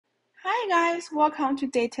Hi guys, welcome to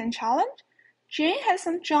Day10 challenge. Jane has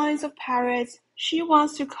some drawings of parrots. She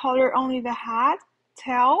wants to color only the head,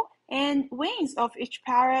 tail, and wings of each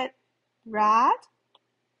parrot red,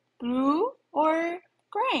 blue, or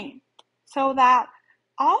green, so that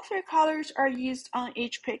all three colors are used on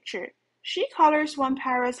each picture. She colors one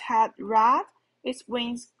parrot's head red, its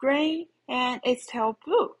wings green, and its tail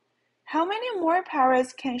blue. How many more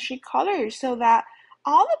parrots can she color so that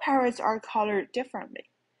all the parrots are colored differently?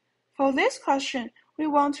 For this question, we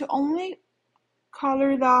want to only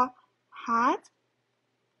color the head,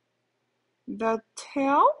 the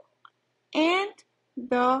tail, and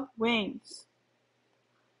the wings.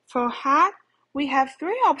 For head, we have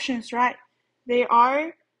three options, right? They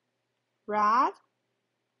are red,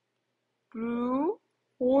 blue,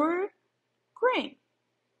 or green.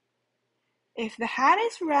 If the head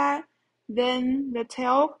is red, then the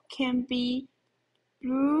tail can be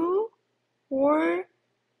blue or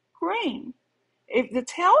green. If the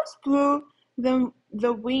tail is blue, then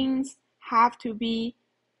the wings have to be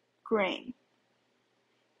green.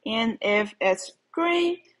 And if it's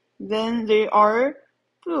green, then they are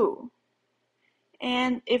blue.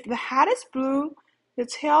 And if the head is blue, the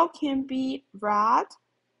tail can be red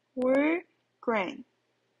or green.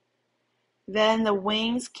 Then the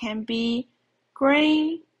wings can be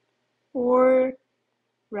green or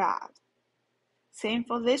red. Same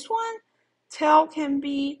for this one. Tail can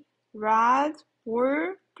be red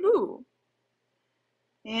or blue.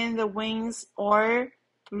 And the wings are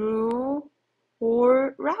blue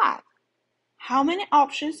or red. How many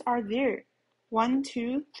options are there? 1,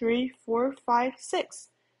 2, 3, 4, 5, 6.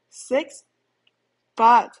 6.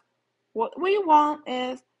 But what we want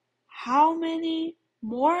is how many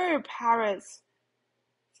more parrots?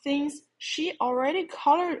 Since she already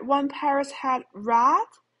colored one parrot's head red,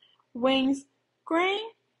 wings green,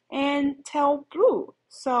 and tail blue.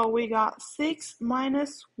 So we got 6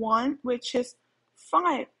 minus 1, which is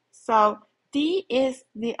 5. So D is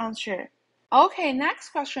the answer. Okay, next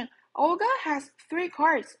question. Olga has 3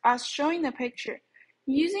 cards as shown in the picture.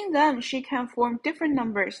 Using them, she can form different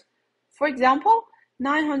numbers. For example,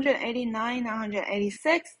 989,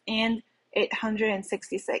 986, and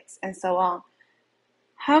 866, and so on.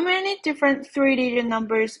 How many different 3-digit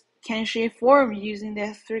numbers can she form using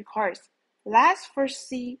these 3 cards? Let's first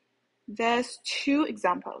see these 2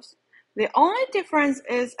 examples. The only difference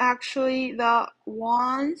is actually the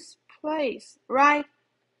ones place, right?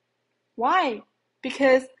 Why?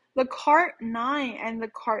 Because the card 9 and the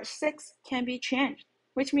card 6 can be changed,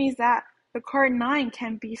 which means that the card 9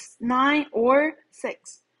 can be 9 or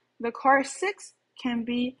 6. The card 6 can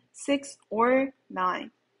be 6 or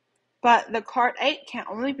 9. But the card 8 can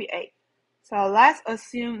only be 8. So let's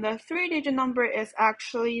assume the 3-digit number is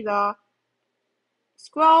actually the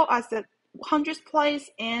square as the 100th place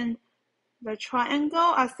and the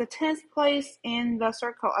triangle as the 10th place and the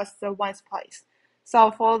circle as the 1st place. So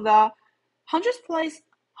for the 100th place,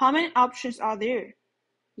 how many options are there?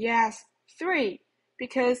 Yes, 3,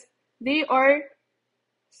 because they are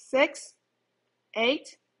 6,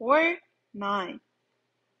 8, or 9.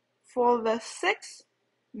 For the 6,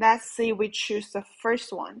 let's say we choose the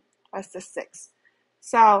first one as the 6.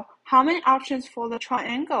 So how many options for the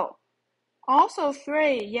triangle? Also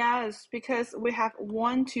 3, yes, because we have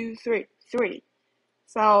 1, 2, 3, 3.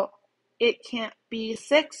 So it can't be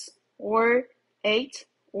 6 or 8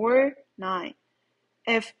 or 9.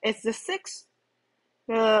 If it's the 6,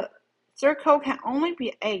 the circle can only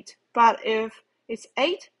be 8. But if it's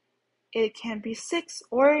 8, it can be 6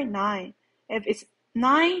 or 9. If it's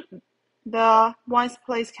 9, the ones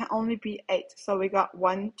place can only be 8. So we got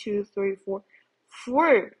 1, 2, 3,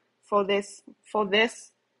 4 for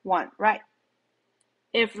this one, right?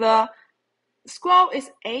 If the square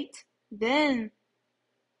is 8, then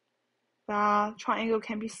the triangle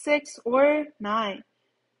can be 6 or 9.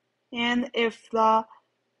 And if the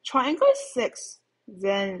triangle is 6,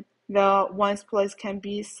 then the ones place can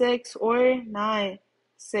be 6 or 9.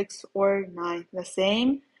 6 or 9. The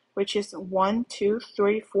same, which is 1, 2,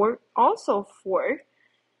 3, 4, also 4.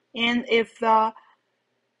 And if the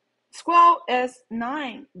square is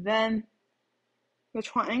 9, then the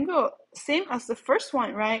triangle, same as the first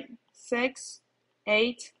one, right? 6,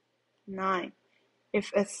 8, 9.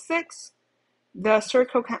 If it's 6, the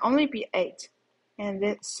circle can only be 8. And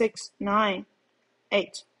it's 6, 9,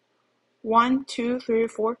 8. 1, 2, 3,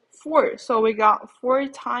 4, 4. So we got 4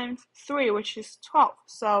 times 3, which is 12.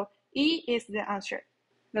 So E is the answer.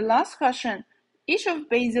 The last question. Each of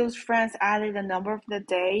Basil's friends added the number of the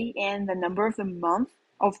day and the number of the month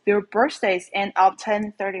of their birthdays and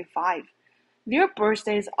obtained 35. Their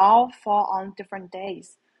birthdays all fall on different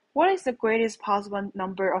days. What is the greatest possible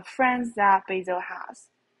number of friends that Basil has?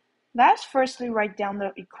 Let's firstly write down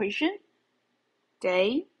the equation.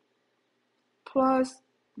 Day plus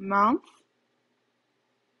month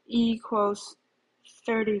equals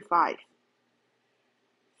 35.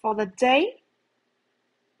 For the day,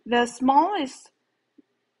 the smallest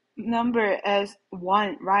number is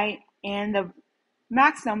 1, right? And the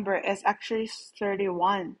max number is actually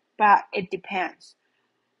 31, but it depends.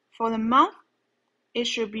 For the month, it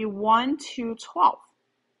should be 1 to 12.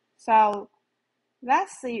 So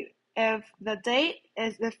let's see if the date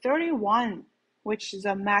is the 31, which is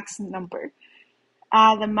the max number.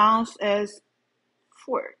 The month is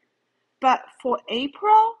 4. But for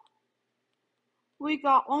April, we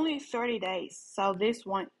got only 30 days, so this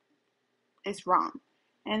one is wrong.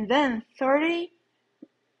 And then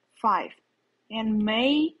 35. In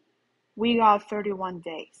May, we got 31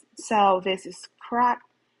 days, so this is correct.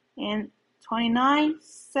 And 29,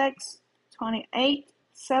 6, 28,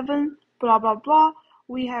 7, blah, blah, blah.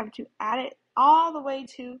 We have to add it all the way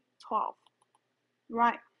to 12,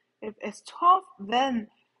 right? If it's 12, then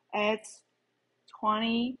it's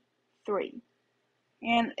 23.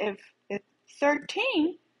 And if it's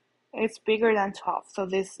 13, it's bigger than 12. So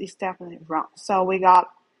this is definitely wrong. So we got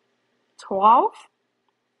 12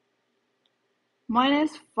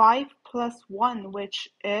 minus 5 plus 1, which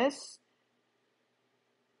is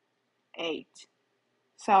 8.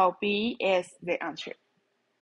 So B is the answer.